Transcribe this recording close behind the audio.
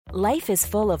Life is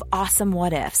full of awesome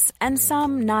what-ifs, and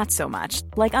some not so much,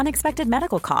 like unexpected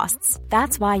medical costs.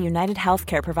 That's why United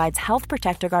Healthcare provides Health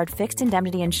Protector Guard fixed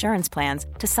indemnity insurance plans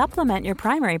to supplement your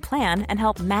primary plan and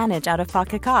help manage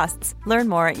out-of-pocket costs. Learn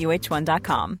more at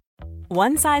uh1.com.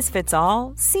 One size fits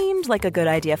all seemed like a good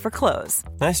idea for clothes.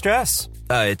 Nice dress.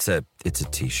 It's a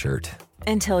t-shirt.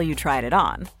 Until you tried it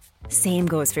on. Same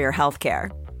goes for your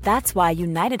healthcare. That's why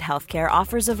United Healthcare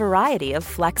offers a variety of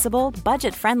flexible,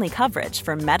 budget-friendly coverage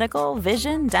for medical,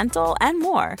 vision, dental, and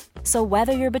more. So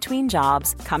whether you're between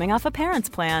jobs, coming off a parent's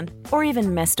plan, or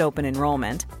even missed open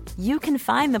enrollment, you can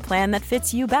find the plan that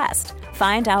fits you best.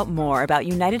 Find out more about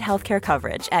United Healthcare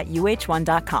coverage at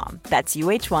uh1.com. That's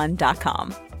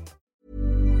uh1.com.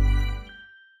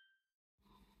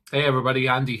 Hey everybody,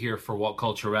 Andy here for What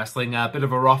Culture Wrestling. A bit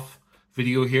of a rough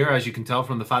video here, as you can tell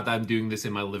from the fact that I'm doing this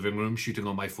in my living room, shooting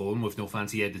on my phone with no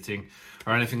fancy editing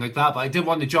or anything like that. But I did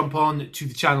want to jump on to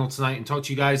the channel tonight and talk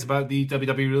to you guys about the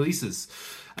WWE releases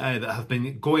that have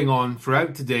been going on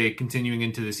throughout today, continuing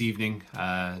into this evening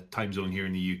time zone here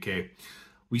in the UK.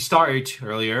 We started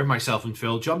earlier, myself and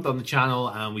Phil jumped on the channel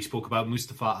and we spoke about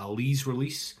Mustafa Ali's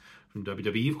release from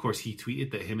WWE. Of course, he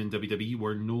tweeted that him and WWE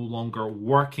were no longer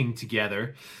working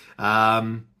together.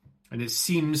 And it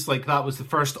seems like that was the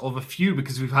first of a few,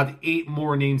 because we've had 8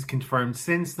 more names confirmed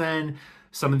since then.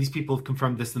 Some of these people have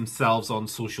confirmed this themselves on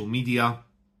social media.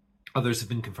 Others have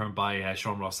been confirmed by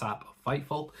Sean Ross Sapp of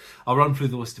Fightful. I'll run through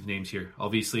the list of names here.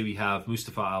 Obviously, we have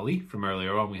Mustafa Ali from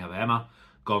earlier on. We have Emma,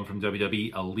 gone from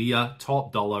WWE, Aaliyah,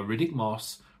 Top Dollar, Riddick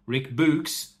Moss, Rick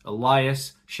Boogs,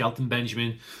 Elias, Shelton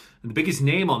Benjamin. And the biggest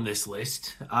name on this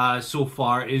list so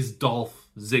far is Dolph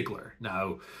Ziggler.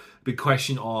 Now, big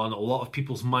question on a lot of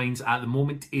people's minds at the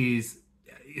moment is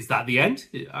that the end?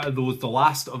 Are those the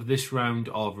last of this round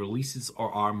of releases,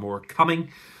 or are more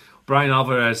coming? Brian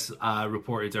Alvarez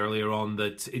reported earlier on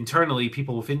that internally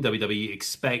people within WWE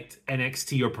expect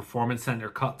NXT or Performance Center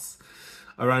cuts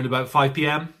around about 5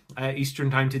 p.m.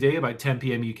 Eastern time today, about 10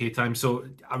 p.m. UK time. So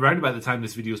around about the time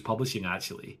this video is publishing,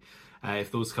 actually.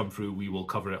 If those come through, we will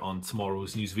cover it on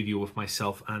tomorrow's news video with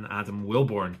myself and Adam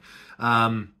Wilborn.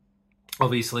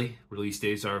 Obviously, release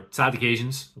days are sad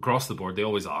occasions across the board. They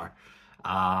always are.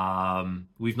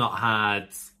 We've not had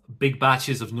big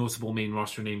batches of notable main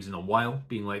roster names in a while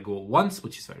being let go at once,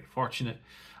 which is very fortunate.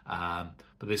 But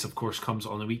this, of course, comes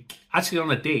on a week, actually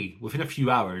on a day, within a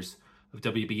few hours, of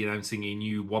WB announcing a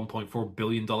new $1.4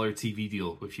 billion TV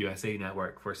deal with USA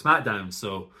Network for SmackDown.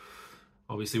 So,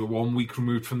 obviously, we're 1 week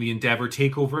removed from the Endeavour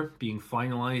takeover being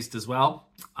finalised as well.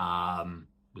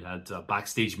 We had a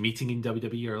backstage meeting in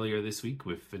WWE earlier this week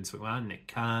with Vince McMahon, Nick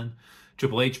Khan,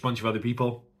 Triple H, a bunch of other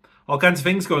people. All kinds of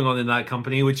things going on in that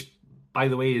company, which, by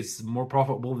the way, is more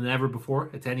profitable than ever before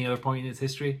at any other point in its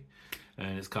history.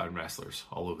 And it's cutting wrestlers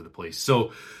all over the place.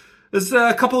 So there's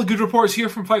a couple of good reports here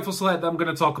from Fightful Select that I'm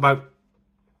going to talk about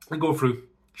and go through,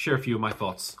 share a few of my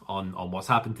thoughts on what's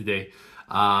happened today.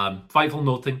 Fightful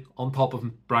noting, on top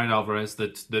of Brian Alvarez,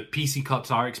 that PC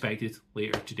cuts are expected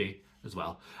later today as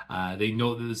well. They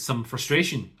note that there's some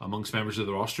frustration amongst members of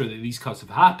the roster that these cuts have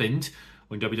happened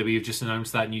when WWE have just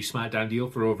announced that new SmackDown deal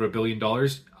for over $1 billion.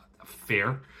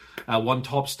 Fair. One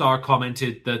top star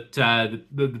commented that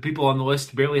the people on the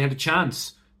list barely had a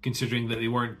chance, considering that they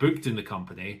weren't booked in the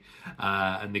company,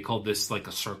 and they called this like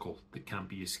a circle that can't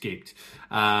be escaped.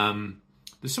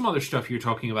 There's some other stuff you're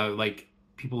talking about, like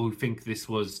people who think this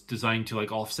was designed to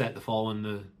like offset the fall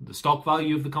in the stock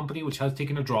value of the company, which has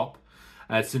taken a drop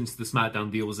since the SmackDown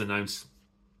deal was announced.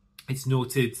 It's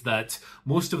noted that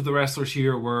most of the wrestlers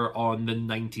here were on the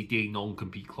 90-day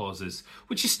non-compete clauses,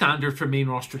 which is standard for main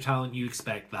roster talent. You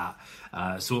expect that.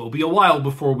 So it'll be a while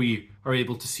before we are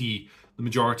able to see the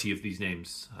majority of these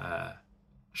names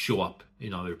show up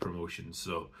in other promotions.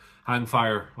 So hang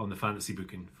fire on the fantasy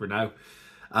booking for now.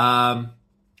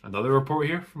 Another report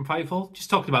here from Fightful, just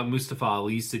talking about Mustafa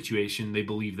Ali's situation. They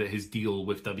believe that his deal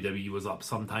with WWE was up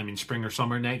sometime in spring or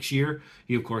summer next year.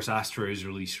 He, of course, asked for his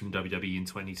release from WWE in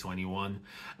 2021.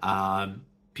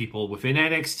 People within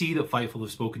NXT that Fightful have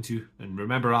spoken to, and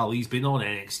remember, Ali's been on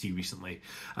NXT recently,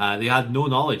 they had no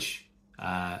knowledge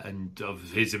and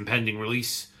of his impending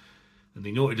release. And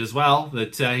they noted as well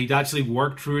that he'd actually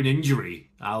worked through an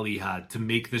injury Ali had to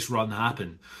make this run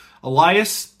happen.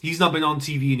 Elias, he's not been on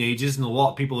TV in ages, and a lot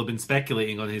of people have been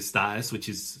speculating on his status, which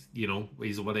is,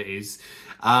 is what it is.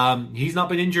 He's not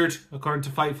been injured, according to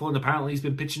Fightful, and apparently he's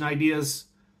been pitching ideas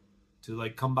to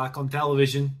come back on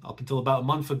television up until about a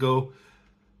month ago.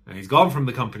 And he's gone from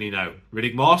the company now.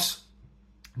 Riddick Moss,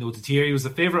 noted here, he was a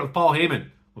favourite of Paul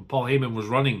Heyman when Paul Heyman was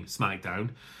running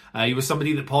SmackDown. He was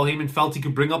somebody that Paul Heyman felt he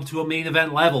could bring up to a main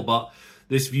event level, but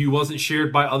this view wasn't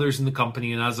shared by others in the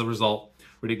company, and as a result,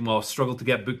 Riddick Moss struggled to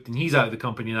get booked, and he's out of the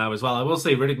company now as well. I will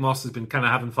say Riddick Moss has been kind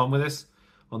of having fun with this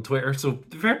on Twitter, so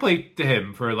fair play to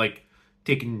him for like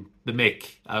taking the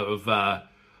mick out of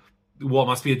what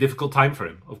must be a difficult time for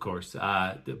him, of course.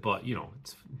 But you know,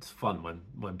 it's fun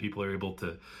when people are able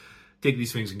to take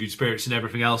these things in good spirits and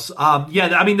everything else.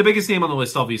 Yeah, I mean, the biggest name on the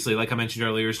list, obviously, like I mentioned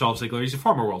earlier, is Dolph Ziggler. He's a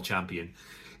former world champion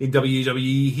in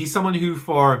WWE. He's someone who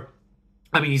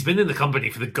he's been in the company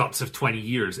for the guts of 20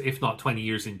 years, if not 20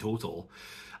 years in total.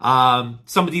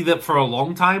 Somebody that for a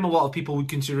long time, a lot of people would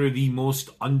consider the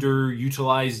most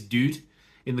underutilized dude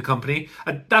in the company.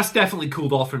 That's definitely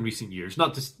cooled off in recent years.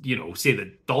 Not to, say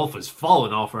that Dolph has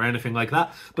fallen off or anything like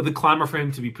that, but the clamour for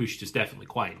him to be pushed has definitely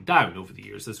quieted down over the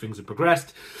years as things have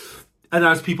progressed. And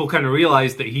as people kind of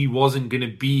realised that he wasn't going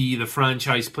to be the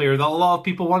franchise player that a lot of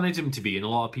people wanted him to be, and a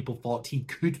lot of people thought he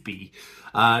could be.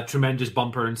 Tremendous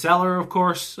bumper and seller, of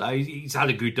course. He's had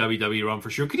a good WWE run for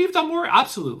sure. Could he have done more?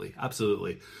 Absolutely.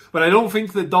 Absolutely. But I don't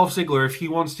think that Dolph Ziggler, if he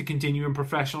wants to continue in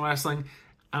professional wrestling,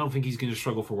 I don't think he's going to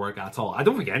struggle for work at all. I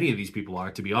don't think any of these people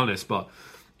are, to be honest. But,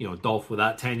 Dolph with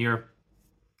that tenure,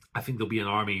 I think there'll be an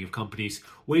army of companies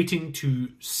waiting to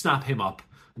snap him up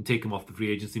and take him off the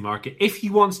free agency market if he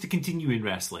wants to continue in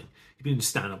wrestling. He's been in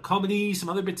stand-up comedy, some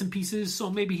other bits and pieces, so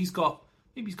maybe he's got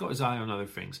his eye on other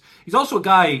things. He's also a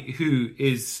guy who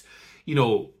is,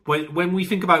 when we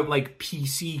think about like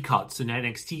PC cuts and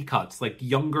NXT cuts, like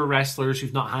younger wrestlers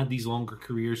who've not had these longer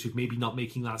careers, who've maybe not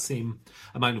making that same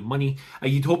amount of money,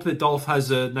 you'd hope that Dolph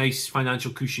has a nice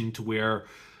financial cushion to where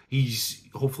he's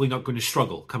hopefully not going to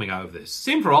struggle coming out of this.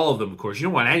 Same for all of them, of course. You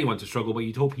don't want anyone to struggle, but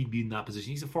you'd hope he'd be in that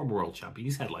position. He's a former world champion.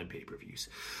 He's headline pay-per-views.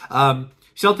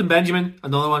 Shelton Benjamin,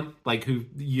 another one, like who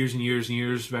years and years and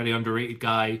years, very underrated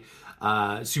guy.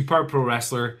 Superb pro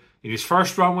wrestler. In his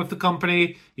first run with the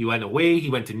company, he went away. He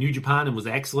went to New Japan and was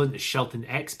excellent as Shelton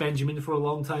X Benjamin for a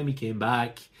long time. He came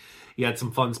back. He had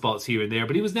some fun spots here and there,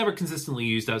 but he was never consistently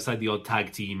used outside the odd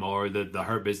tag team or the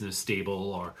Hurt Business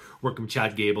stable or working with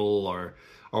Chad Gable or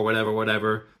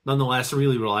whatever. Nonetheless, a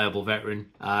really reliable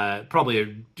veteran. Probably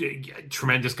a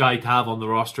tremendous guy to have on the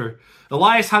roster.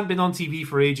 Elias hadn't been on TV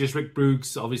for ages. Rick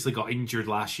Brooks obviously got injured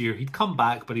last year. He'd come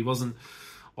back, but he wasn't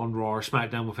on Raw or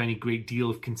SmackDown with any great deal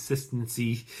of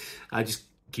consistency. I just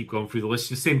keep going through the list.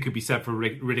 The same could be said for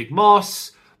Riddick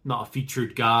Moss. Not a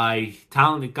featured guy.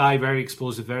 Talented guy, very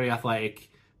explosive, very athletic.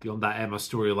 Beyond that Emma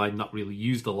storyline, not really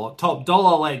used a lot. Top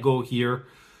Dollar let go here.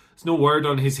 There's no word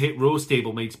on his hit row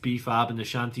stablemates B-Fab and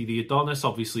Ashanti the Adonis.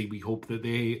 Obviously, we hope that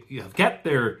they have kept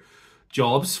their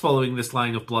jobs following this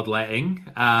line of bloodletting.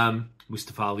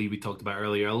 Mustafa Ali, we talked about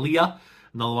earlier. Aaliyah,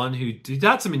 another one who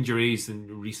had some injuries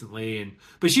recently,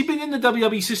 but she'd been in the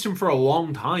WWE system for a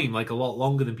long time, like a lot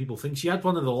longer than people think. She had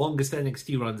one of the longest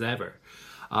NXT runs ever.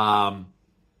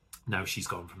 Now she's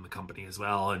gone from the company as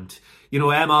well. And,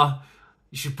 Emma,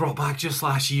 she brought back just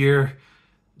last year.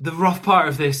 The rough part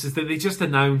of this is that they just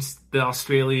announced the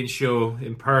Australian show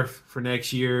in Perth for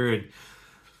next year, and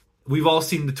we've all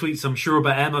seen the tweets, I'm sure,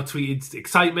 but Emma tweeted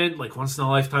excitement, like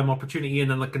once-in-a-lifetime opportunity,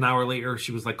 and then like an hour later,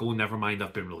 she was like, oh, never mind,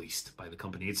 I've been released by the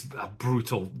company. It's a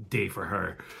brutal day for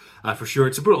her, for sure.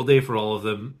 It's a brutal day for all of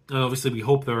them. And obviously, we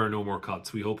hope there are no more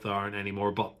cuts. We hope there aren't any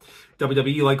more, but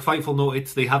WWE, like Fightful noted,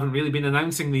 they haven't really been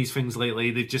announcing these things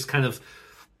lately. They've just kind of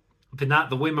been at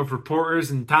the whim of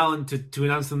reporters and talent to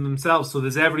announce them themselves. So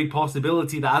there's every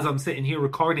possibility that as I'm sitting here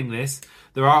recording this,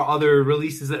 there are other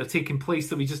releases that have taken place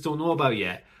that we just don't know about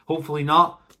yet. Hopefully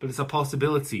not, but it's a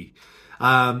possibility.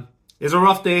 It's a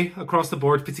rough day across the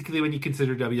board, particularly when you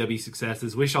consider WWE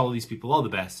successes. Wish all of these people all the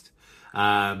best.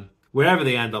 Wherever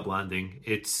they end up landing,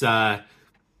 it's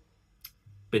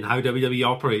been how WWE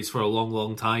operates for a long,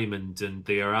 long time, and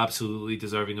they are absolutely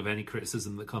deserving of any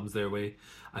criticism that comes their way.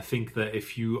 I think that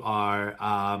if you are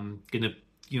going to,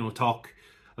 talk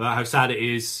about how sad it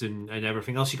is and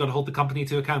everything else, you got to hold the company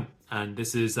to account. And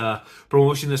this is a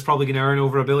promotion that's probably going to earn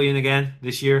over $1 billion again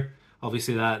this year.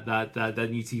 Obviously, that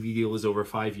new TV deal is over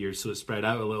 5 years, so it's spread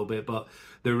out a little bit. But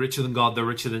they're richer than God. They're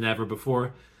richer than ever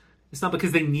before. It's not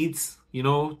because they need,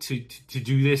 to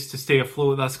do this to stay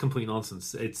afloat. That's complete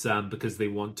nonsense. It's because they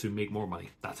want to make more money.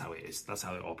 That's how it is. That's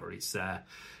how it operates.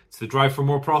 It's the drive for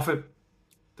more profit.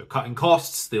 They're cutting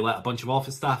costs. They let a bunch of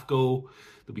office staff go.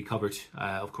 They'll be covered,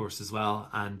 of course, as well.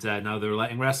 And now they're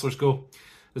letting wrestlers go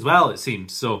as well, it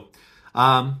seems. So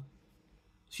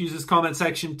let's use this comment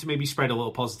section to maybe spread a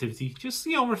little positivity. Just,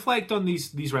 reflect on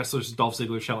these wrestlers: Dolph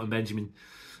Ziggler, Shelton Benjamin,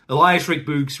 Elias, Rick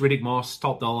Boogs, Riddick Moss,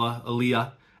 Top Dollar,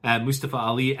 Aaliyah, Mustafa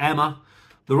Ali, Emma.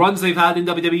 the runs they've had in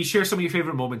WWE. Share some of your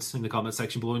favorite moments in the comment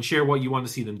section below and share what you want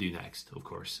to see them do next, of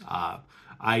course.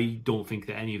 I don't think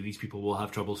that any of these people will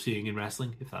have trouble staying in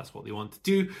wrestling if that's what they want to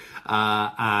do.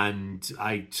 And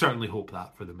I certainly hope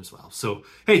that for them as well. So,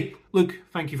 hey, look,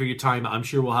 thank you for your time. I'm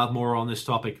sure we'll have more on this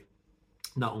topic,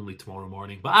 not only tomorrow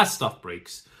morning, but as stuff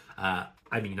breaks. I'm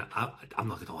not going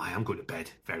to lie, I'm going to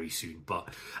bed very soon. But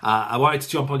I wanted to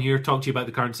jump on here, talk to you about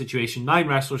the current situation. 9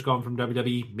 wrestlers gone from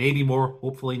WWE, maybe more,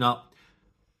 hopefully not.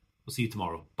 We'll see you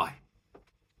tomorrow. Bye.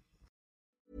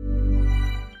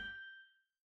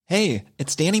 Hey,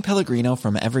 it's Danny Pellegrino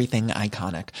from Everything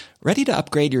Iconic. Ready to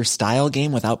upgrade your style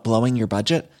game without blowing your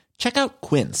budget? Check out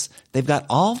Quince. They've got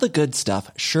all the good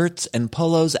stuff, shirts and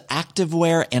polos,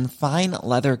 activewear, and fine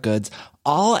leather goods,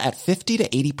 all at 50 to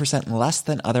 80% less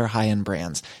than other high-end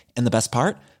brands. And the best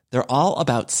part? They're all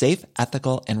about safe,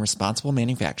 ethical, and responsible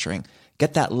manufacturing.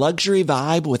 Get that luxury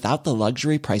vibe without the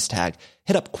luxury price tag.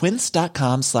 Hit up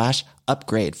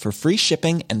quince.com/upgrade for free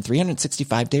shipping and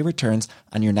 365-day returns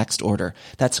on your next order.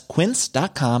 That's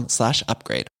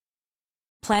quince.com/upgrade.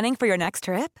 Planning for your next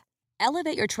trip?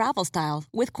 Elevate your travel style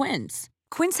with Quince.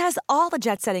 Quince has all the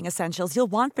jet-setting essentials you'll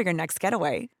want for your next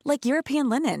getaway, like European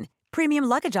linen, premium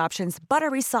luggage options,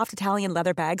 buttery soft Italian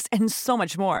leather bags, and so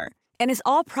much more. And is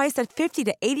all priced at 50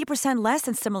 to 80% less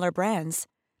than similar brands.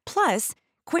 Plus,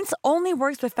 Quince only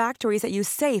works with factories that use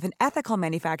safe and ethical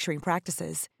manufacturing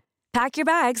practices. Pack your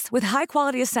bags with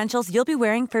high-quality essentials you'll be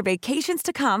wearing for vacations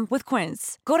to come with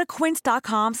Quince. Go to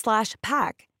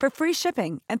quince.com/pack for free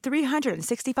shipping and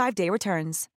 365-day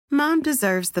returns. Mom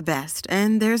deserves the best,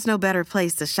 and there's no better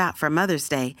place to shop for Mother's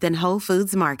Day than Whole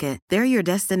Foods Market. They're your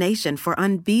destination for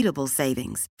unbeatable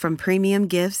savings, from premium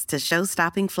gifts to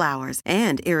show-stopping flowers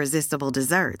and irresistible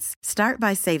desserts. Start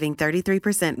by saving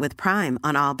 33% with Prime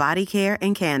on all body care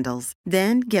and candles.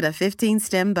 Then get a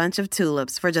 15-stem bunch of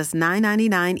tulips for just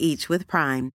 $9.99 each with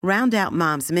Prime. Round out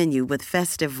Mom's menu with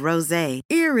festive rosé,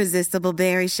 irresistible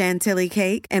berry chantilly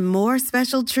cake, and more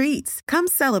special treats. Come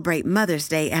celebrate Mother's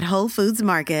Day at Whole Foods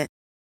Market.